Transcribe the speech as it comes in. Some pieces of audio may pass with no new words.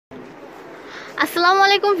আসসালামু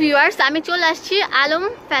আলাইকুম ভিউয়ার্স, আমি চলে আসছি আলম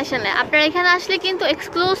ফ্যাশনে। আপনারা এখানে আসলে কিন্তু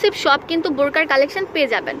এক্সক্লুসিভ শপ কিন্তু বোরকার কালেকশন পেয়ে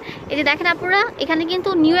যাবেন। এই যে দেখেন আপনারা, এখানে কিন্তু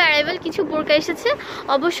নিউ অ্যারাইভাল কিছু বোরকা এসেছে।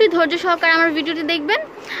 অবশ্যই ধৈর্য সহকারে আমার ভিডিওটি দেখবেন।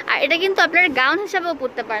 আর এটা কিন্তু আপনারা গাউন হিসাবেও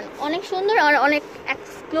পরতে পারেন, অনেক সুন্দর আর অনেক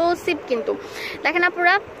এক্সক্লুসিভ। কিন্তু দেখেন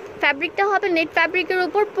আপনারা, ফ্যাব্রিকটা হবে নেট ফ্যাব্রিকের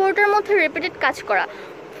উপর, পুরোটার মধ্যে রিপিটেড কাজ করা,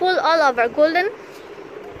 ফুল অল ওভার গোল্ডেন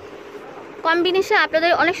কম্বিনেশন।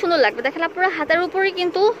 আপনাদের অনেক সুন্দর লাগবে। দেখেন আপনারা, হাতের উপরে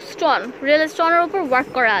কিন্তু স্টোন, রিয়েল স্টোনের উপর ওয়ার্ক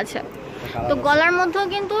করা আছে। তো গলার মধ্যেও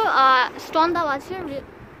কিন্তু স্টোন দেওয়া আছে।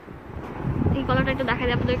 এই গলাটা একটু দেখা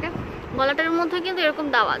যায় আপনাদেরকে, গলাটার মধ্যে কিন্তু এরকম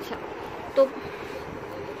দেওয়া আছে। তো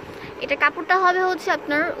এটা কাপড়টা হবে হচ্ছে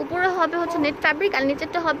আপনার উপরে হবে হচ্ছে নেট ফ্যাব্রিক, আর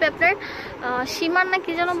নিচেরটা হবে আপনার সীমার না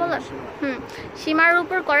কি যেন বলে, সীমার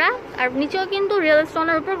উপর করা, আর নিচেও কিন্তু রিয়েল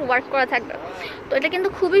স্টোনের উপর ওয়ার্ক করা থাকবে। তো এটা কিন্তু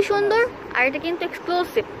খুবই সুন্দর, আর এটা কিন্তু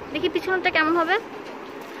এক্সক্লুসিভ। দেখি পিছনটা কেমন হবে।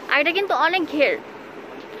 আর এটা কিন্তু অনেক ঘের,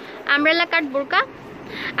 আমব্রেলা কাট বোরকা।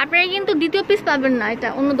 আপনারা কিন্তু দ্বিতীয় পিস পাবেন না এটা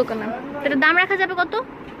অন্য দোকানে। এটার দাম রাখা যাবে কত?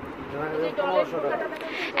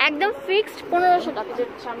 একদম ফিক্সড 1500 টাকা।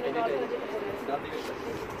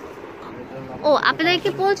 ও, আপনাদেরকে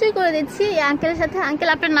পরিচয় করে দিচ্ছি এই আঙ্কেলের সাথে। আঙ্কেল,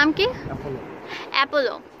 আপনার নাম কি?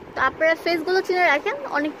 অ্যাপোলো। তো আপনারা ফেসগুলো চিনে রাখেন,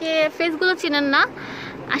 অনেকে ফেসগুলো চিনেন না,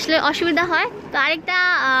 আসলে অসুবিধা হয়। তো আরেকটা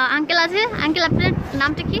আঙ্কেল আছে। আঙ্কেল, আপনার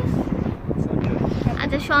নামটা কি?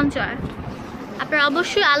 আচ্ছা, সঞ্চয়। আপনারা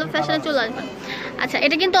অবশ্যই আলম ফ্যাশনে চলে আসবেন। আচ্ছা,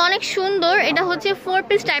 এটা কিন্তু অনেক সুন্দর। এটা হচ্ছে 4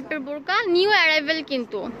 পিস টাইপের বোরকা, নিউ অ্যারাইভেল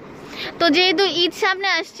কিন্তু। তো যেহেতু ঈদ সামনে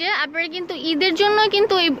আসছে, আপনারা কিন্তু ঈদের জন্য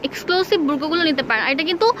কিন্তু এই এক্সক্লুসিভ বোরকাগুলো নিতে পারেন। এটা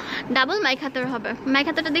কিন্তু ডাবল মাইক হাতের হবে। মাইক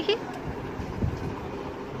হাতাটা দেখি,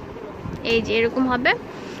 এই যে এরকম হবে,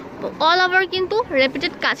 অল ওভার কিন্তু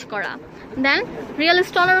রিপিটেড কাজ করা, দেন রিয়েল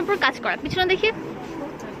স্টোনের উপর কাজ করা। পিছনে দেখি,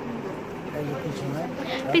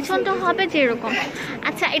 পিছনটা হবে যে এরকম।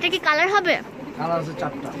 আচ্ছা, এটা কি কালার হবে? কালার আছে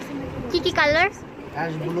 4টা। কি কি কালার?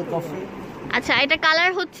 Ash blue coffee. আচ্ছা, এটা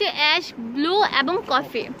কালার হচ্ছে অ্যাশ ব্লু এবং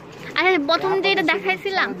কফি। আচ্ছা, প্রথম যে এটা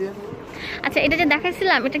দেখাইছিলাম, আচ্ছা এটা যে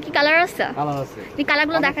দেখাইছিলাম, এটা কি কালার আছে? কালার আছে। এই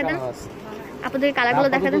কালারগুলো দেখা দেন আপনাদের, কালারগুলো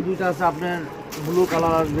দেখা দেন। দুটো আছে, আপনার ব্লু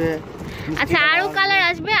কালার আসবে। আচ্ছা, আরো কালার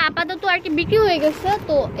আসবে, আপাতত আর কি বিক্রি হয়ে গেছে।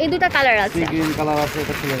 তো এই দুটো কালার আছে, গ্রিন কালার আছে,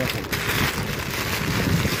 এটা খুলে রাখেন।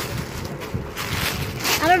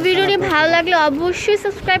 আমার ভিডিওটি ভালো লাগলে অবশ্যই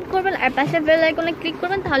সাবস্ক্রাইব করবেন, আর পাশে বেল আইকনে ক্লিক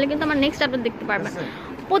করবেন, তাহলে কিন্তু আমার নেক্সট আপডেট দেখতে পারবেন।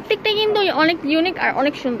 প্রত্যেকটা কিন্তু অনেক ইউনিক আর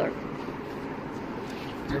অনেক সুন্দর।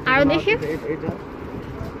 আরো দেখি,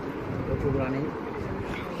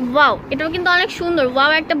 ওয়াও, এটাও কিন্তু অনেক সুন্দর।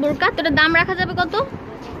 ওয়াও, একটা বোরকা। তো এটার দাম রাখা যাবে কত?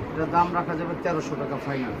 এটার দাম রাখা যাবে 1300 টাকা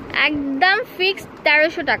ফাইনাল। একদম ফিক্সড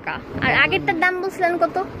 1300 টাকা। আর আগেরটার দাম বলছিলেন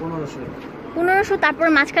কত? 1500। 1500। তারপর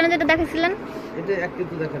মাঝখানে যেটা দেখাইছিলেন, এটা এক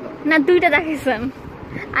কিন্তু দেখালাম না দুইটা দেখাইছেন।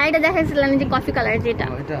 আর এটা দেখাইছিলেন যে কফি কালার, যেটা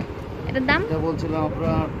এটার দাম এটা বলছিলাম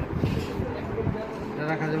আপনার, এটা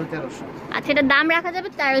রাখা যাবে 1300। আচ্ছা, এটার দাম রাখা যাবে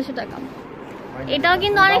 1300 টাকা। এটাও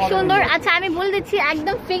কিন্তু অনেক সুন্দর। আচ্ছা, আমি বলে দিচ্ছি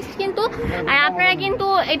একদম ফিক্সড কিন্তু। আর আপনারা কিন্তু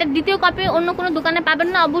এটা দ্বিতীয় কপি অন্য কোনো দোকানে পাবেন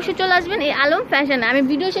না, অবশ্যই চলে আসবেন এই আলম ফ্যাশনে। আমি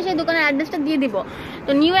ভিডিও শেষে দোকানের অ্যাড্রেসটা দিয়ে দিব।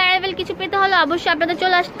 তো নিউ অ্যারাইভেল কিছু পেতে হলে অবশ্যই আপনাদের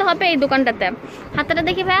চলে আসতে হবে এই দোকানটাতে। হাতটা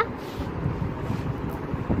দেখি ভাইয়া,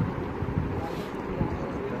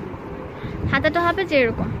 হাতাটা হবে যে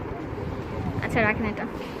এরকম। আচ্ছা, রাখেন এটা।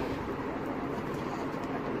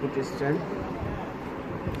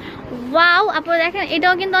 ওয়াও, আপনারা দেখেন,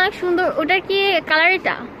 এটাও কিন্তু অনেক সুন্দর। ওটার কি কালার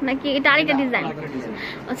এটা, নাকি এটা আরেকটা ডিজাইন?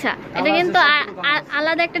 আচ্ছা, এটা কিন্তু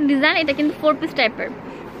আলাদা একটা ডিজাইন। এটা কিন্তু 4 পিস টাইপের।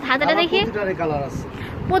 হাতাটা দেখি,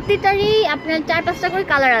 প্রতিটারই আপনার 4-5টা করে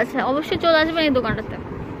কালার আছে। অবশ্যই চলে আসবেন এই দোকানটাতে।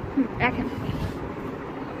 রাখেন,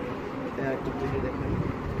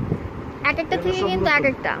 এক একটা থেকে কিন্তু এক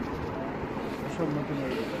একটা।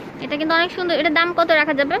 এটা কিন্তু অনেক সুন্দর। এটার দাম কত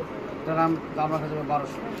রাখা যাবে?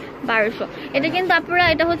 1200। এটা কিন্তু আপনারা,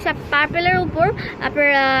 এটা হচ্ছে পার্পেলের উপর আপনার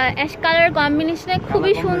অ্যাশ কালার কম্বিনেশনে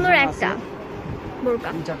খুবই সুন্দর একটা বোরকা।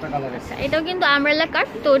 আচ্ছা, এটাও কিন্তু আমব্রেলা কাট।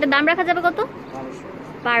 তো এটার দাম রাখা যাবে কত?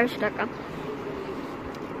 1200 টাকা।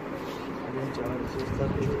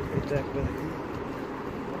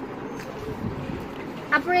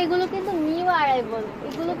 আপনারা এগুলো কিন্তু নিউ অ্যারাইভাল,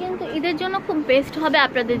 এগুলো কিন্তু ঈদের জন্য খুব বেস্ট হবে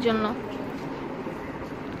আপনাদের জন্য।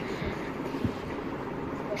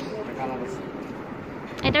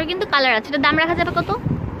 এটাও কিন্তু কালার আছে। এটার দাম রাখা যাবে কত?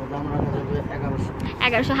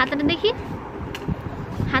 1100। হাতাটা দেখি,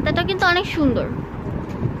 হাতাটাও কিন্তু অনেক সুন্দর।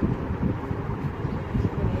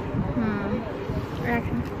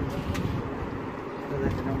 রাখেন।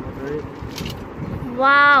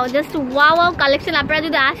 Wow, just wow wow collection. আপনারা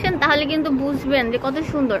যদি আসেন তাহলে কিন্তু বুঝবেন যে কত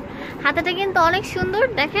সুন্দর। হাতাটা কিন্তু অনেক সুন্দর,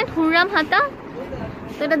 দেখেন হুররাম হাতা।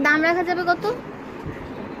 তো এটার দাম রাখা যাবে কত?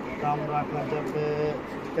 দাম রাখা যাবে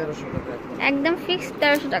 1300 টাকা। একদম ফিক্সড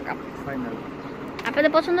 1300 টাকা ফাইনাল।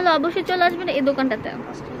 আপনাদের পছন্দ হলে অবশ্যই চলে আসবেন এই দোকানটাতে।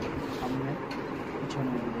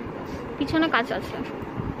 পিছনে কাজ আছে।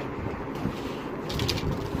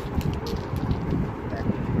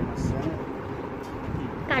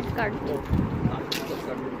 কাট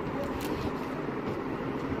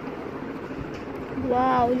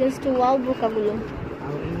ওয়াও, জাস্ট ওয়াও বোরকাগুলো।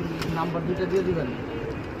 নাম্বার 2টা দিয়ে দিবেন।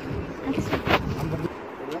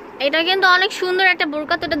 এটা কিন্তু অনেক সুন্দর একটা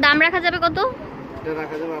বোরকা। তো এটা দাম রাখা যাবে কত? এটা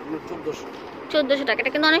রাখা যাবে আপনার 1400 টাকা।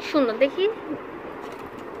 এটা কিন্তু অনেক সুন্দর, দেখি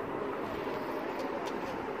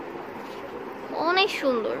অনেক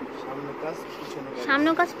সুন্দর।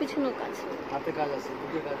 সামনেও কাজ পিছনেও কাজ,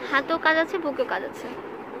 হাতেও কাজ আছে, বুকেও কাজ আছে।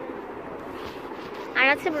 আর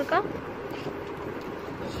আছে বোরকা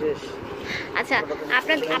শেষ। আচ্ছা,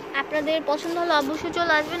 আপনাদের পছন্দ হলে অবশ্যই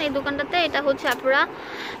চলে আসবেন এই দোকানটাতে। এটা হচ্ছে আপনারা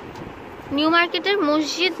নিউ মার্কেটের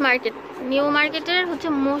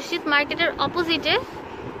মসজিদ মার্কেটের অপোজিটে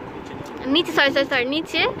নিচে, সরি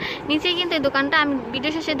নিচে কিন্তু এই দোকানটা। আমি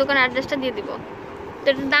ভিডিও শেষে দোকানের অ্যাড্রেসটা দিয়ে দিব। তো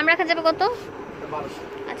এটার দাম রাখা যাবে কত? 1200।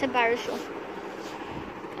 আচ্ছা 1200।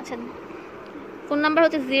 আচ্ছা, ফোন নাম্বার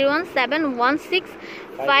হচ্ছে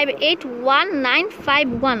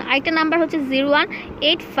 01716581951। আরেকটা নাম্বার হচ্ছে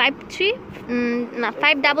 01853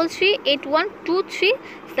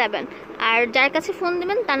 81237। আর যার কাছে ফোন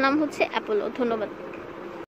দেবেন তার নাম হচ্ছে অ্যাপোলো। ধন্যবাদ।